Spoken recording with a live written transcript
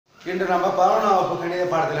இன்று நம்ம 11ஆம் வகுப்பு கணித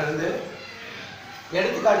பாடத்திலிருந்து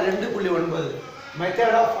எடுத்துக்காட்டு 2.9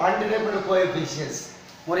 மெத்தட் ஆஃப் அன்டிடெர்மின்ட் கோஎஃபிஷியன்ட்ஸ்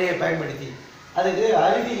முறையை பயன்படுத்தி அதுக்கு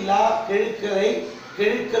அறுதியில்லா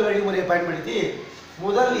கெழுக்கல் வழிமுறையை பயன்படுத்தி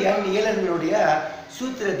முதல் n இயலெண்களுடைய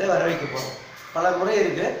சூத்திரத்தை வர வைக்க போகிறோம். பல முறை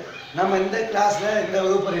இருக்கு. நம்ம இந்த கிளாஸ்ல இந்த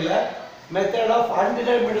வகுப்பறையில் மெத்தட் ஆஃப்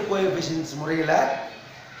அன்டிடெர்மின்ட் கோஎஃபிஷியன்ட்ஸ் முறையில்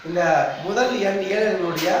இந்த முதல் n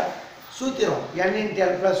இயலெண்களுடைய சூத்திரம் n ×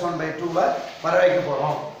 n+1/2 வர வைக்க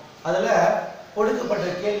போகிறோம். அதில் கொடுக்கப்பட்ட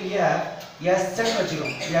கேள்வியை Sn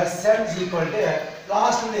வச்சுக்கணும். Sn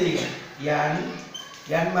last n,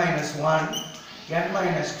 n-1,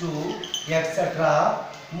 n-2 etcetera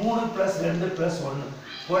 3 + 2 + 1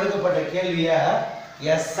 கொடுக்கப்பட்ட கேள்வியை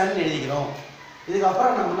Sn எழுதிக்கிறோம்.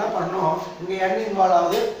 இதுக்கப்புறம் நம்ம என்ன பண்ணோம், இங்கே n இன்வால்வ்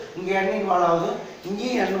ஆகுது, இங்கே n இன்வால்வ் ஆகுது,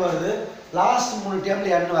 இங்கேயும் n வருது, லாஸ்ட் 3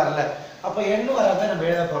 டைமில் n வரல. அப்போ n வராத நம்ம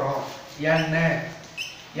எழுத போகிறோம். n,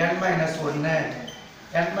 n-1,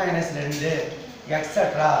 n-2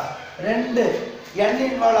 etcetera 2 n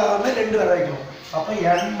involve ஆகாமல் 2 வர வைக்கணும். அப்போ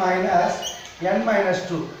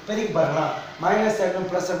n-2 பெருக்கி பாருங்களா, -n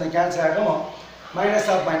 +n கேன்சல் ஆகிடும்,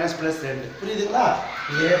 -(-+2) புரியுதுங்களா?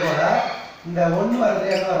 இதே போல் இந்த 1 வரது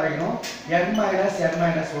என்ன வர வைக்கணும்,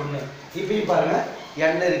 n-1. இப்பயும் பாருங்க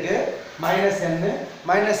n இருக்கு, -n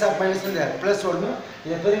 -(-+1)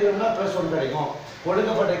 இதை பெருக்கணும்னா +1 கிடைக்கும்.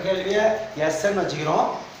 கொடுக்கப்பட்ட கேள்வியை Sn வச்சுக்கிறோம்.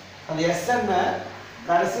 அந்த Sn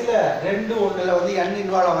கடைசியில் 2 1ல் வந்து n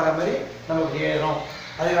இன்வால்வ் ஆகிற மாதிரி நமக்கு எழுதுறோம்.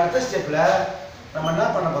 அதுக்கு அடுத்த ஸ்டெப்பில் நம்ம என்ன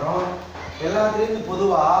பண்ண போகிறோம், எல்லாத்துலேருந்து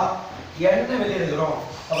பொதுவாக n வெளியெடுக்கிறோம்.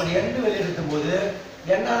 அப்படி n வெளியெடுக்கும் போது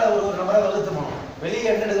என்னால் ஒரு நம்பரை வகுத்து போகணும். வெளியே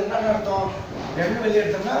n எடுக்கணும்னா அர்த்தம், n வெளியே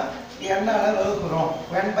எடுத்தோம்னா என்னால் வகுக்கிறோம்.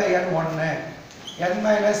 n/n 1,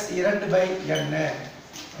 n-2/n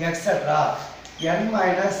etcetera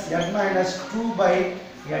n-2/n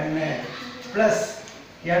plus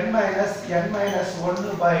n-1/n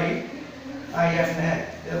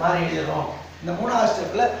இது மாதிரி எழுதுகிறோம். இந்த 3ஆவது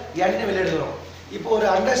ஸ்டெப்பில் n வெளியெடுக்கிறோம். இப்போ ஒரு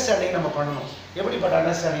அண்டர்ஸ்டாண்டிங் நம்ம பண்ணணும். எப்படிப்பட்ட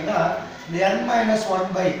அண்டர்ஸ்டாண்டிங்னா, இந்த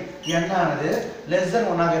n-1/n ஆனது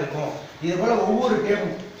 <1 இருக்கும். இது போல் ஒவ்வொரு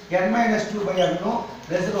டேமும் n-2/n <1 இருக்கும்.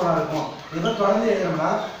 இது போல் தொடர்ந்து எழுதணும்னா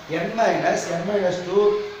n-2/n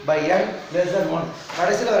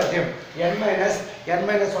கடைசியில் வர டேம் n-1/n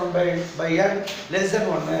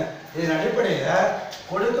 <1. இதன் அடிப்படையில்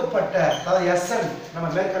கொடுக்கப்பட்ட அதாவது Sn நம்ம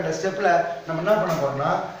மேற்கண்ட ஸ்டெப்பில் நம்ம என்ன பண்ண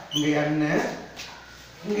போகிறோம்னா, இங்கே n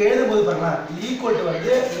இங்கே எழுதும்போது பாருங்களா, ஈக்குவல் டு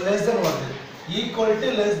வந்து லெஸ் வருது, ஈக்குவல் டு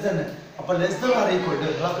லெஸ் தென், அப்போ less than R equal to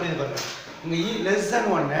எல்லாம் புரியுது பாருங்க. இங்கே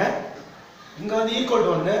 (1), இங்கே வந்து equal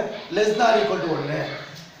to 1, less than R equal to 1.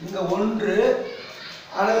 இங்கே 1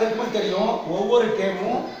 அனைவருக்குமே தெரியும், ஒவ்வொரு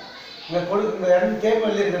டேமும் இங்கே n டேம்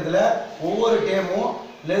வெளியே இருக்கிறதுல ஒவ்வொரு டேமும்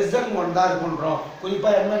 <1 தான் இருக்குன்றோம்.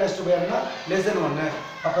 குறிப்பாக n-2/n <1.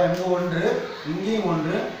 அப்போ இங்கே 1, இங்கேயும்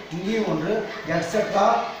 1, இங்கேயும் 1 எக்ஸெட்ரா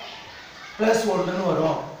 +1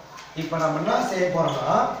 வரும். இப்போ நம்ம என்ன செய்ய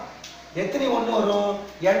போகிறோம்னா, எத்தனை 1 வரும்,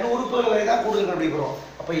 n உறுப்புகள் வரை தான் கூடுதல் கண்டுபிடிக்கிறோம்.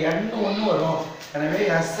 அப்போ n1 வரும். எனவே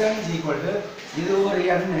Sn இது ஒரு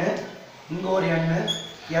n, இங்கே ஒரு n,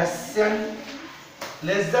 Sn <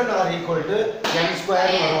 or = n²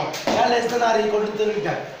 வரும். ஏன் < or =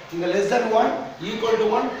 தெரிவிட்டேன், இங்கே <1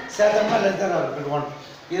 = 1 சேர்த்தோம்னா < or = 1.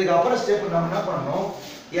 இதுக்கப்புறம் ஸ்டெப் நம்ம என்ன பண்ணணும்,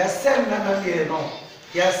 Sn என்னன்னு எழுதணும்.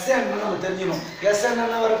 Sn நம்ம தெரிஞ்சுக்கணும். Sn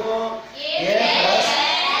என்ன இருக்கும், a +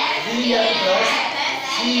 bn +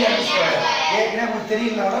 cn². ஏற்கனவே உங்களுக்கு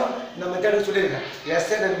தெரியலனாலும் இந்த மெத்தடுக்கு சொல்லியிருக்கேன்.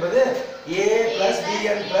 Sn என்பது a +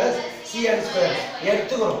 bn + cn²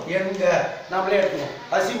 எடுத்துக்கிறோம். எங்க நம்மளே எடுத்துக்கிறோம்,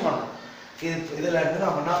 அசியூம் பண்ணணும். இதில் இருந்து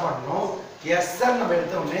நம்ம என்ன பண்ணணும், Sn நம்ம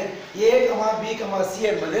எடுத்த உடனே a, b, c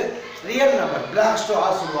என்பது real number belongs to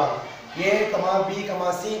r சொல்லுவாங்க. a, b,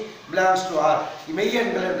 c belongs to r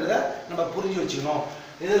மெய்யெண்கள்ன்றதை நம்ம புரிஞ்சு வச்சுக்கணும்.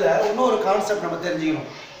 இதில் இன்னொரு கான்செப்ட் நம்ம தெரிஞ்சுக்கணும்.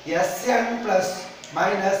 Sn +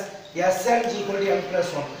 Sn =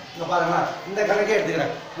 n+1. இங்கே பாருங்களா, இந்த கணக்கே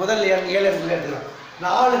எடுத்துக்கிறேன். முதல் n 7 எண்களை எடுத்துக்கிறேன்.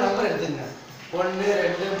 4 நம்பர் எடுத்துங்க, 1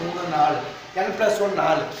 2 3 4, n+1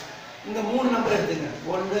 4. இந்த 3 நம்பர் எடுத்துங்க,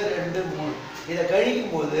 1 2 3. இதை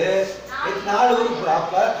கழிக்கும் போது 4 உறுப்பு.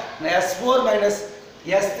 அப்போ S4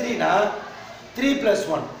 - S3னா 3 +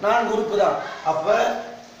 1 4 உறுப்பு தான். அப்போ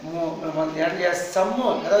சம்மு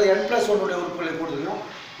அதாவது n+1 உடைய உறுப்புகளை கூடுதலையும்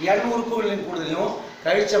n உறுப்புகளின் கூடுதலையும்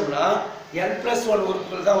கழிச்சோம்னா n+1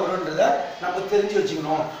 உறுப்புகள் தான் வருன்றதை நம்ம தெரிஞ்சு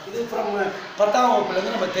வச்சுக்கணும். இது ஃப்ரம் 10ஆம்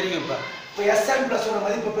வகுப்புலேருந்து நம்ம தெரியும். இப்போ Sn+1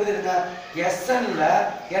 மதிப்பு எப்படி இருங்க, Snல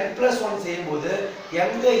n+1 செய்யும்போது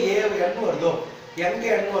எங்கே n வருதோ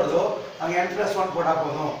அங்கே n+1 போட்டால்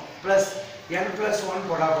போதும், ப்ளஸ் n+1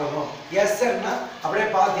 போட்டால் போதும். Snனா அப்படியே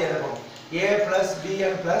பார்த்து எழுதணும், a +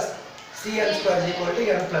 bn + cn² =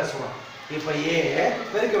 n+1. இப்போ a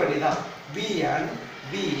பெருக்க வேண்டியதான், bn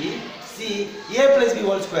b a plus b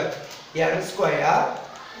whole square n square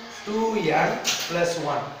 2n plus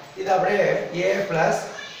 1 இது அப்படியே a plus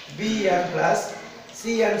bn plus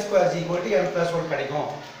cn square is equal to n plus 1 கிடைக்கும்.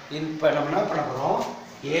 இப்போ நம்ம என்ன பண்ண போறோம்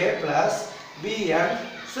a plus bn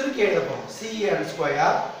சுருக்கி எழுத போறோம் cn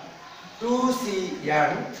square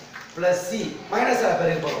 2cn plus c minus ஆ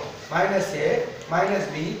பெருக்க போறோம் minus a minus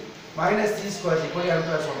b minus c square is equal to n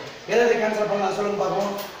plus 1 எதை கேன்சல் பண்ணலாம் சொல்லுங்க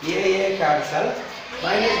பாப்போம் a cancel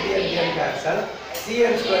minus bn cancel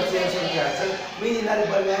cn square cancel மீதி என்ன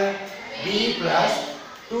இருக்கு பாருங்க b plus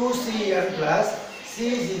 2cn plus c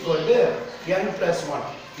is equal to n plus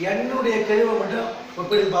 1 n உடைய கெழுவை மட்டும்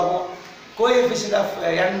ஒப்பிட்டு பார்ப்போம் coefficient of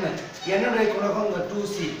n உடைய குணகம்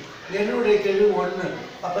 2c n உடைய கெழு 1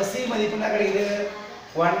 அப்ப c மதிப்பு என்ன கிடைக்குது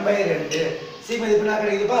 1/2 c மதிப்பு என்ன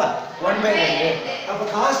கிடைக்குதுப்பா 1/2 அப்ப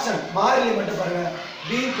கான்ஸ்டன்ட் மாறிலி மட்டும் பாருங்க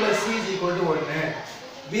b plus c is equal to 1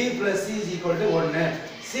 b plus c is equal to 1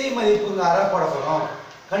 c மதிப்புங்க அரை போட போறோம்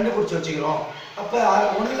கண்டுபிடிச்சு வச்சுக்கிறோம் அப்ப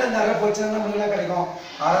 1 ல இருந்து அரை போச்சுனா நமக்கு என்ன கிடைக்கும்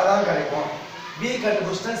அரை தான் கிடைக்கும் b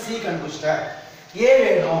கண்டுபிடிச்சா c கண்டுபிடிச்சா a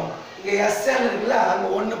வேணும் இங்க sn இருக்குல அங்க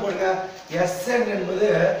 1 போடுங்க sn என்பது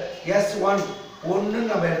s1 1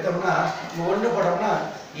 நம்ம எடுத்தோம்னா 1 போட்டோம்னா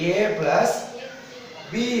a plus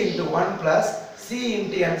b into 1 plus c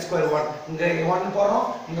into n square 1 இங்க 1 போறோம்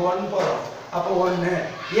இங்க 1 போறோம் அப்ப 1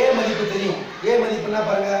 a மதிப்பு தெரியும் a மதிப்புனா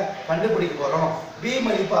பாருங்க கண்டுபிடிக்க போறோம் b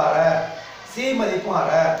மதிப்பு அரை c மதிப்பு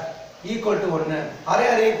அரை equal to 1 அரை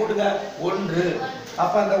அரையை கூட்டுங்க 1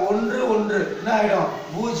 அப்ப அந்த 1 1 என்ன ஆயிடும்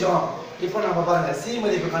 0 இப்போ நம்ம பாருங்க c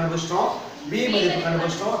மதிப்பு கண்டுபிடிச்சிட்டோம் b மதிப்பு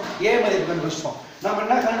கண்டுபிடிச்சிட்டோம் a மதிப்பு கண்டுபிடிச்சிட்டோம் நாம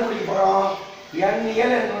என்ன கண்டுபிடிக்க போறோம் n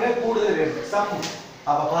ஏழோட கூடுதல் சம்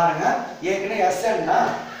அப்ப பாருங்க ஏற்கனவே sn னா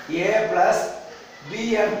a plus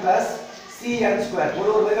bn plus cn square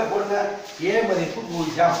ஒரு வகை போடுங்க a மதிப்பு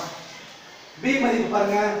 0 b மதிப்பு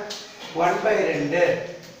பாருங்க 1/2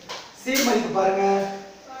 c மதிப்பு பாருங்க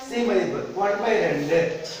c மதிப்பு 1/2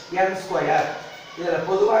 n ஸ்கொயர் இதுல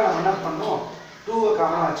பொதுவா நம்ம என்ன பண்ணோம் 2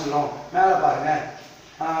 காமனா வச்சுக்கிறோம் மேல பாருங்க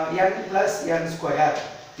n plus n square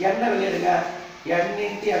n வெளியிடுங்க n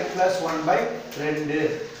into n plus 1/2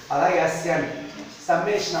 அதான் sn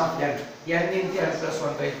summation of n into n plus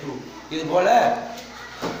 1/2 இது போல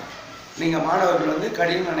நீங்க மாணவர்கள் வந்து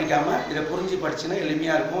கடினம் நினைக்காம இத புரிஞ்சு படிச்சீனா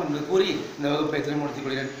எளிமையா இருக்கும் என்று கூறி இந்த வகுப்பை திருமூர்த்தி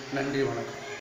கொள்கிறேன். நன்றி வணக்கம்.